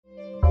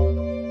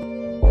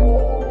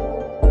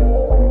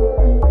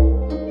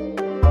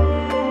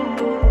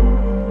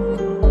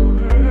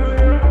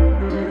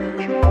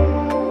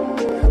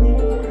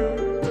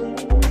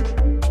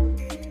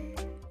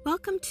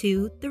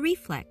The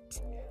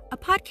Reflect, a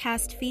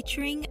podcast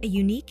featuring a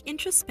unique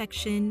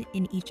introspection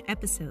in each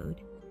episode.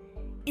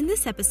 In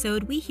this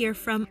episode, we hear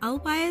from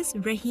Al-Waez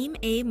Rahim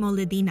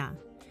Moledina,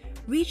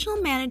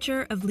 Regional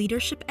Manager of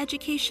Leadership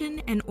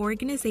Education and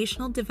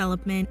Organizational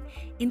Development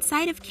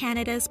inside of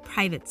Canada's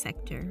private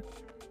sector.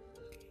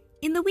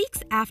 In the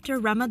weeks after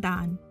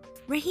Ramadan,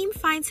 Rahim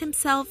finds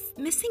himself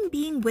missing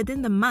being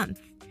within the month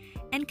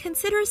and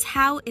considers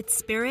how its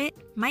spirit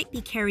might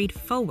be carried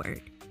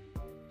forward.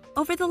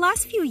 Over the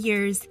last few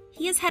years,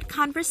 he has had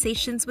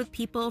conversations with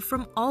people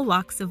from all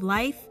walks of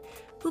life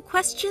who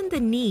question the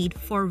need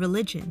for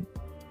religion.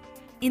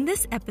 In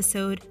this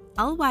episode,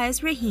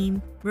 Al-Waez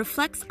Rahim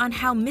reflects on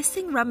how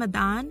missing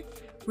Ramadan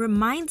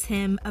reminds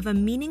him of a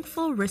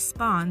meaningful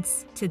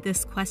response to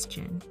this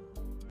question.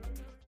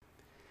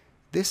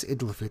 This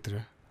Eid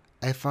al-Fitr,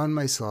 I found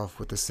myself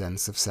with a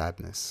sense of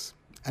sadness,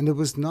 and it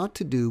was not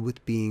to do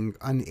with being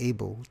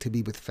unable to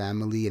be with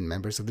family and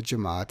members of the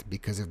Jamaat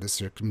because of the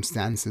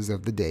circumstances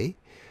of the day.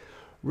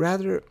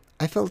 Rather,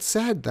 I felt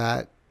sad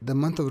that the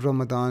month of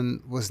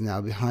Ramadan was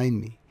now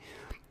behind me.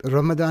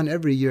 Ramadan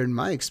every year, in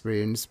my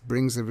experience,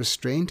 brings a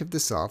restraint of the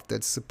self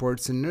that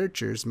supports and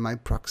nurtures my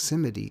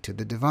proximity to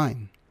the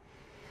divine.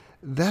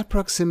 That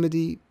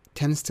proximity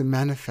tends to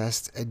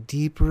manifest a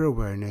deeper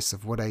awareness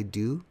of what I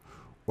do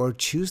or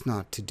choose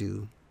not to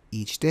do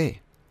each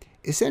day.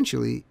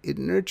 Essentially, it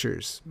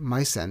nurtures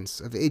my sense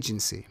of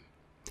agency.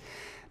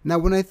 Now,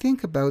 when I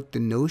think about the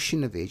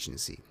notion of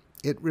agency,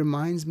 it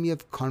reminds me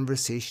of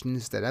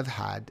conversations that I've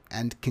had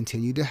and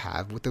continue to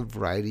have with a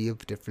variety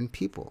of different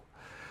people,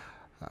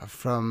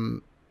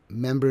 from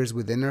members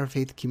within our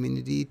faith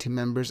community to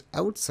members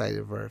outside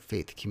of our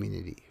faith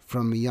community,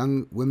 from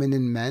young women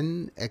and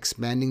men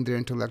expanding their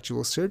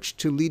intellectual search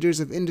to leaders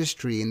of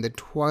industry in the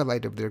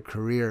twilight of their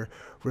career,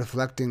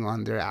 reflecting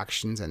on their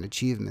actions and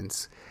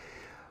achievements.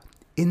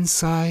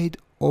 Inside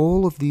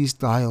all of these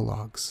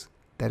dialogues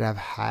that I've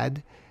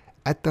had,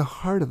 at the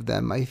heart of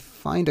them, I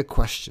find a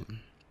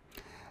question.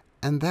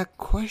 And that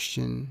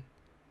question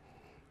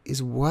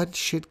is, what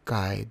should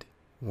guide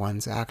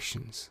one's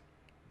actions?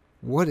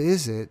 What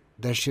is it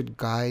that should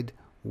guide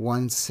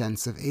one's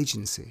sense of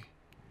agency?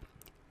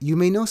 You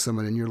may know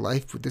someone in your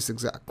life with this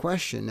exact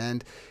question,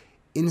 and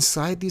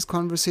inside these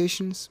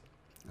conversations,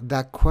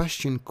 that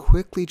question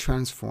quickly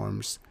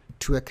transforms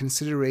to a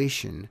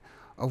consideration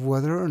of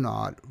whether or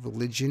not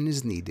religion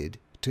is needed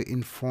to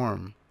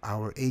inform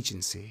our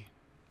agency.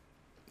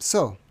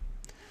 So,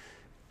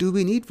 do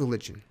we need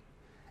religion?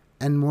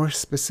 And more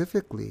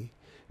specifically,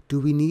 do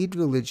we need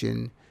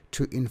religion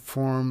to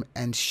inform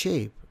and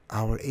shape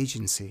our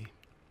agency?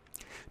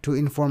 To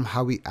inform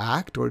how we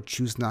act or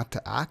choose not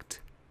to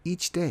act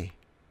each day?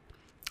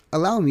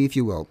 Allow me, if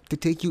you will, to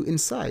take you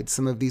inside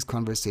some of these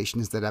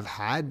conversations that I've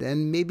had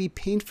and maybe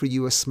paint for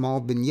you a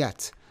small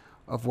vignette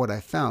of what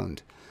I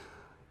found.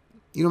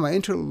 My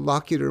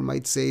interlocutor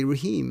might say,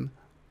 Rahim,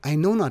 I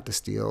know not to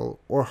steal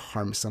or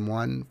harm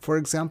someone. For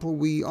example,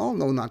 we all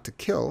know not to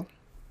kill.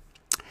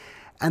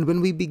 And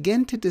when we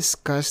begin to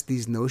discuss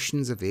these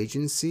notions of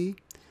agency,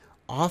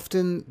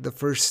 often the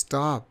first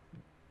stop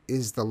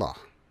is the law.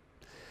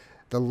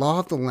 The law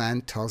of the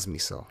land tells me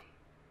so.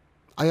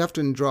 I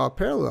often draw a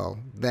parallel,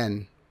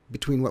 then,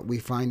 between what we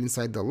find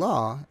inside the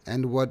law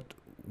and what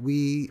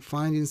we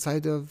find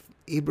inside of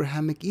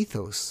Abrahamic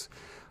ethos.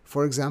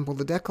 For example,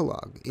 the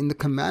Decalogue. In the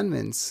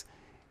commandments,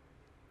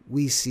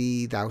 we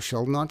see, thou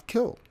shalt not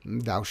kill,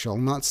 thou shalt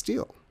not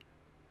steal.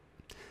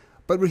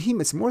 But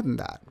Rahim, it's more than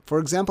that. For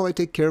example, I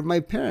take care of my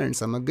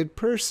parents, I'm a good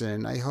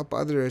person, I help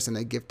others, and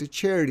I give to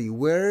charity.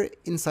 Where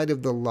inside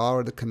of the law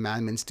or the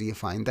commandments do you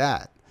find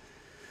that?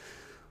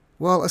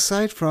 Well,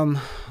 aside from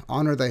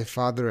honor thy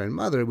father and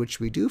mother, which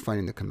we do find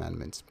in the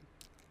commandments,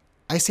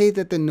 I say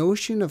that the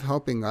notion of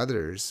helping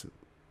others,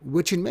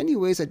 which in many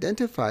ways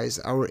identifies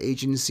our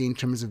agency in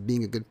terms of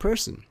being a good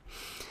person,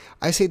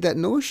 I say that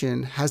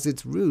notion has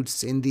its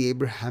roots in the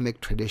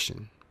Abrahamic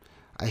tradition.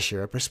 I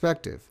share a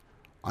perspective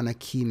on a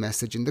key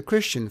message in the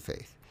Christian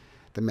faith,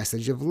 the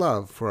message of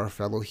love for our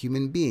fellow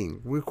human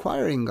being,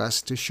 requiring us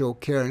to show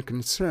care and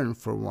concern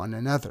for one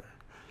another.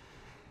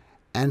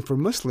 And for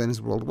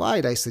Muslims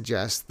worldwide, I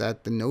suggest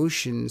that the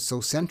notion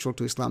so central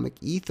to Islamic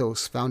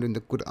ethos found in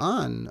the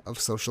Quran of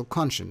social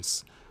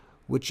conscience,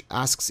 which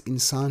asks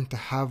insan to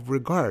have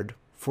regard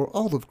for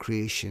all of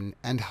creation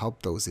and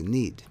help those in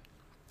need.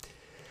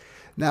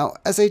 Now,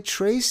 as I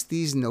trace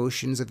these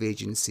notions of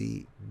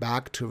agency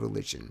back to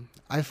religion,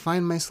 I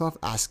find myself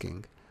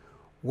asking,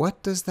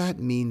 what does that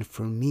mean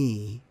for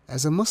me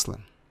as a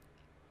Muslim?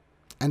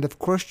 And of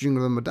course, during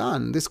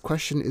Ramadan, this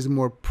question is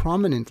more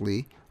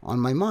prominently on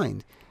my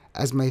mind,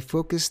 as my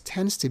focus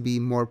tends to be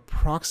more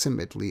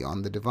proximately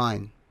on the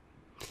divine.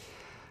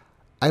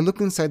 I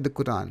look inside the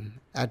Quran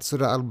at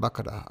Surah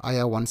Al-Baqarah,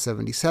 Ayah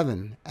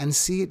 177, and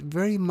see it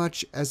very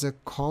much as a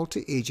call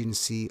to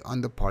agency on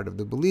the part of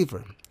the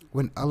believer,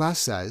 when Allah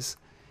says,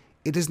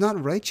 it is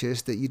not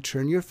righteous that you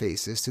turn your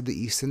faces to the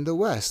east and the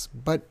west,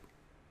 but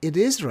it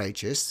is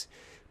righteous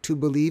to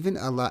believe in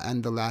Allah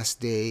and the last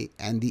day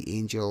and the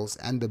angels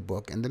and the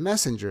book and the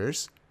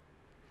messengers,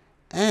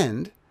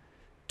 and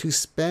to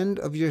spend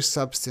of your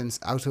substance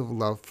out of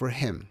love for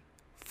him,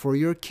 for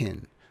your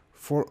kin,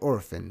 for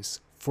orphans,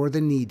 for the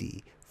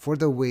needy, for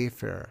the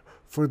wayfarer,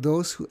 for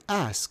those who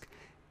ask,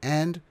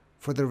 and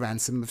for the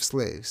ransom of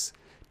slaves,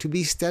 to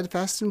be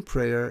steadfast in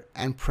prayer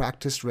and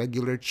practice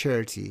regular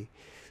charity,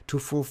 to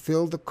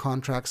fulfill the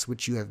contracts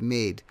which you have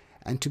made,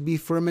 and to be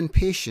firm and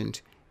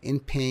patient in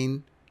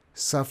pain,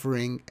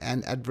 suffering,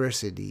 and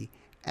adversity,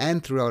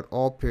 and throughout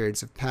all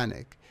periods of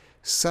panic.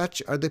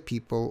 Such are the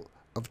people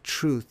of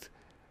truth,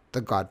 the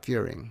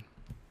God-fearing.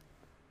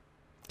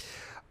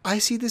 I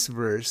see this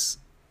verse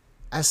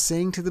as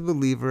saying to the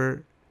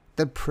believer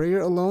that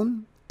prayer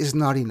alone is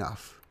not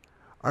enough.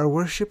 Our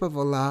worship of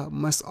Allah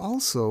must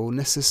also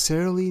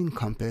necessarily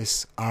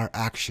encompass our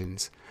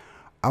actions,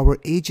 our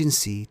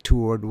agency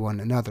toward one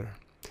another.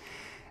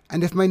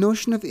 And if my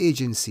notion of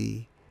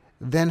agency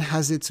then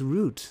has its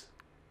root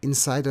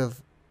inside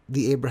of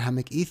the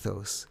Abrahamic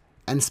ethos,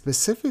 and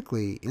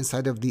specifically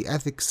inside of the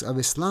ethics of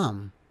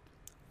Islam,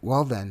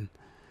 well then,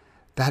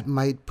 that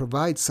might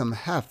provide some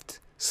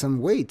heft,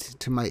 some weight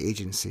to my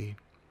agency.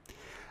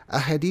 A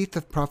hadith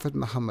of Prophet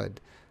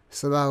Muhammad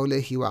sallallahu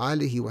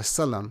alaihi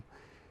wasallam,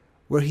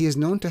 where he is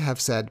known to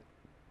have said,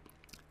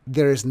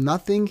 "There is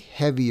nothing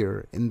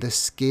heavier in the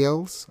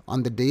scales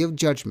on the day of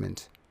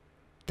judgment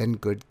than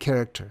good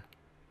character."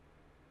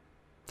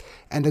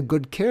 And a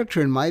good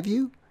character, in my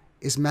view,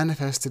 is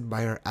manifested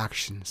by our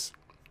actions,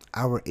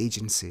 our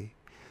agency,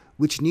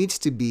 which needs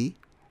to be,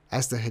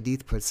 as the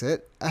hadith puts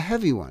it, a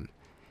heavy one,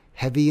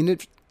 heavy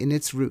in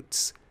its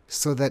roots,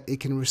 so that it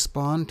can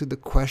respond to the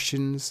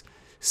questions,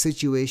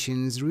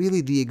 situations,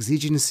 really the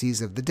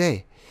exigencies of the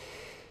day.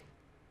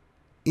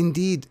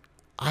 Indeed,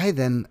 I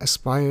then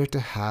aspire to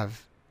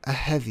have a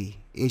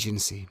heavy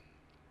agency.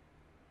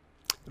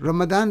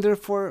 Ramadan,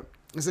 therefore,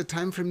 is a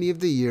time for me of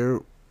the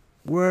year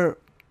where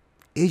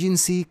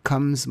agency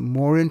comes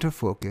more into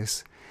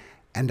focus,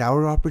 and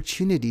our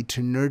opportunity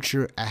to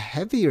nurture a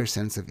heavier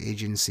sense of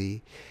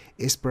agency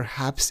is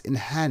perhaps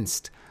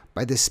enhanced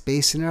by the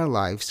space in our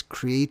lives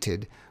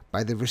created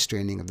by the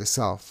restraining of the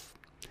self.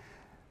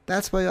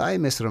 That's why I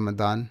miss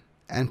Ramadan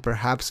and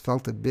perhaps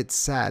felt a bit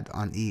sad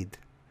on Eid.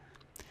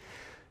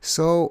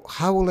 So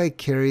how will I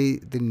carry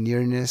the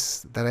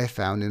nearness that I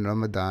found in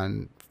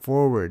Ramadan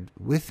forward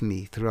with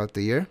me throughout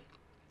the year?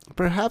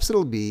 Perhaps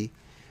it'll be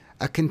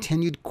a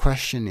continued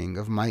questioning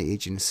of my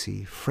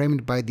agency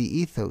framed by the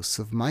ethos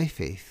of my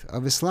faith,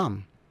 of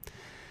Islam.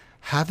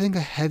 Having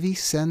a heavy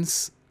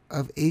sense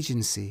of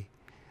agency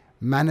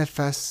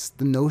manifests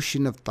the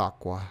notion of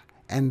taqwa,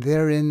 and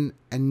therein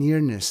a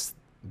nearness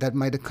that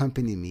might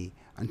accompany me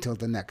until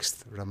the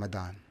next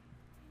Ramadan.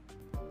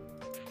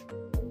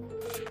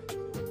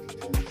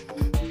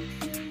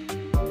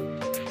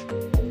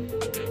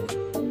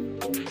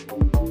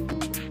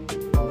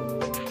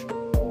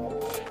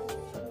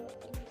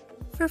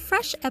 For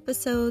fresh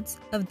episodes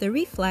of The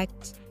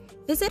Reflect,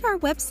 visit our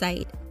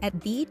website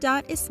at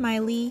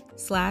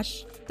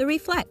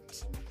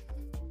the.ismaili/thereflect.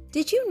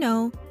 Did you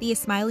know The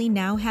Ismaili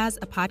now has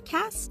a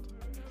podcast?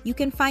 You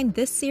can find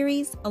this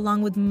series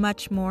along with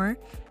much more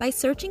by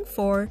searching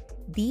for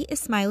The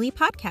Ismaili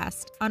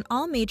Podcast on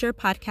all major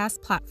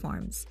podcast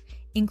platforms,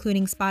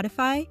 including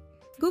Spotify,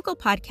 Google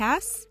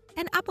Podcasts,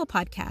 and Apple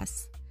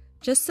Podcasts.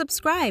 Just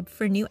subscribe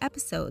for new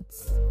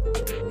episodes.